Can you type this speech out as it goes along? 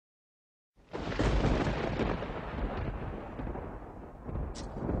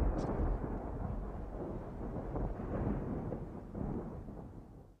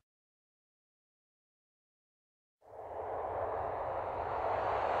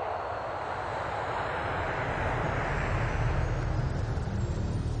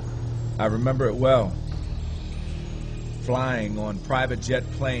I remember it well. Flying on private jet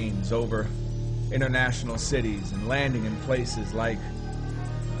planes over international cities and landing in places like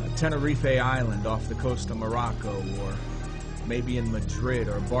Tenerife Island off the coast of Morocco, or maybe in Madrid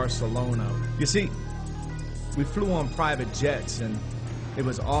or Barcelona. You see, we flew on private jets, and it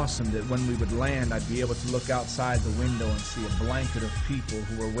was awesome that when we would land, I'd be able to look outside the window and see a blanket of people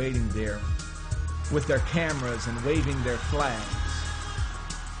who were waiting there with their cameras and waving their flags.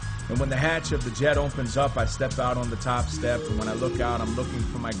 And when the hatch of the jet opens up, I step out on the top step, and when I look out, I'm looking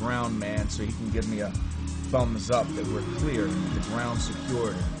for my ground man so he can give me a thumbs up that we're clear and that the ground's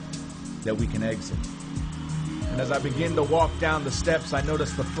secured and that we can exit. And as I begin to walk down the steps, I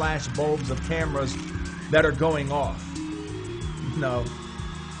notice the flash bulbs of cameras that are going off. No,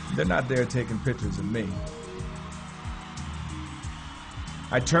 they're not there taking pictures of me.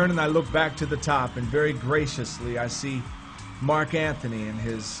 I turn and I look back to the top, and very graciously I see Mark Anthony and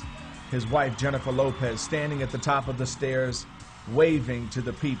his wife Jennifer Lopez standing at the top of the stairs waving to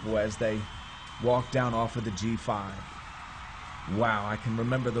the people as they walk down off of the G5. Wow, I can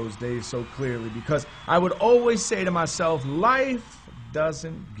remember those days so clearly because I would always say to myself, life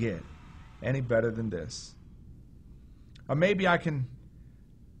doesn't get any better than this. Or maybe I can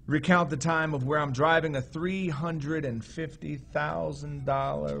recount the time of where I'm driving a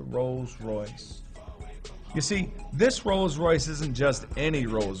 $350,000 Rolls Royce. You see, this Rolls Royce isn't just any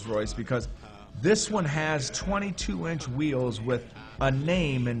Rolls Royce because this one has 22-inch wheels with a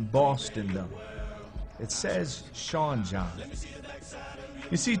name embossed in them. It says Sean John.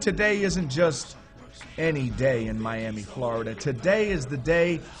 You see, today isn't just any day in Miami, Florida. Today is the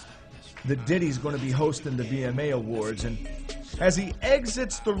day that Diddy's going to be hosting the VMA Awards, and as he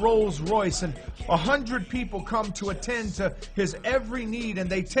exits the Rolls Royce and 100 people come to attend to his every need, and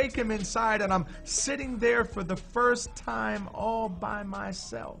they take him inside, and I'm sitting there for the first time all by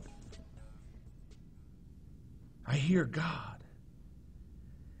myself. I hear God,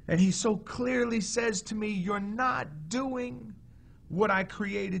 and he so clearly says to me, "You're not doing what I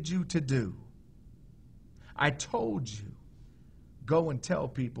created you to do. I told you, go and tell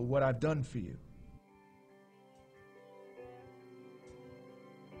people what I've done for you."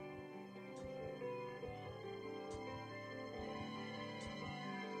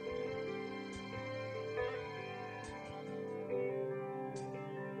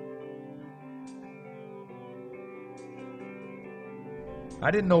 I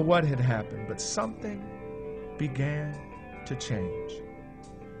didn't know what had happened, but something began to change.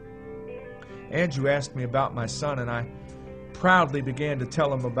 Andrew asked me about my son, and I proudly began to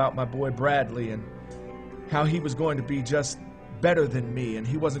tell him about my boy Bradley and how he was going to be just better than me, and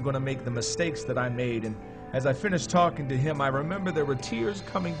he wasn't going to make the mistakes that I made. And as I finished talking to him, I remember there were tears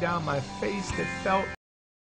coming down my face that felt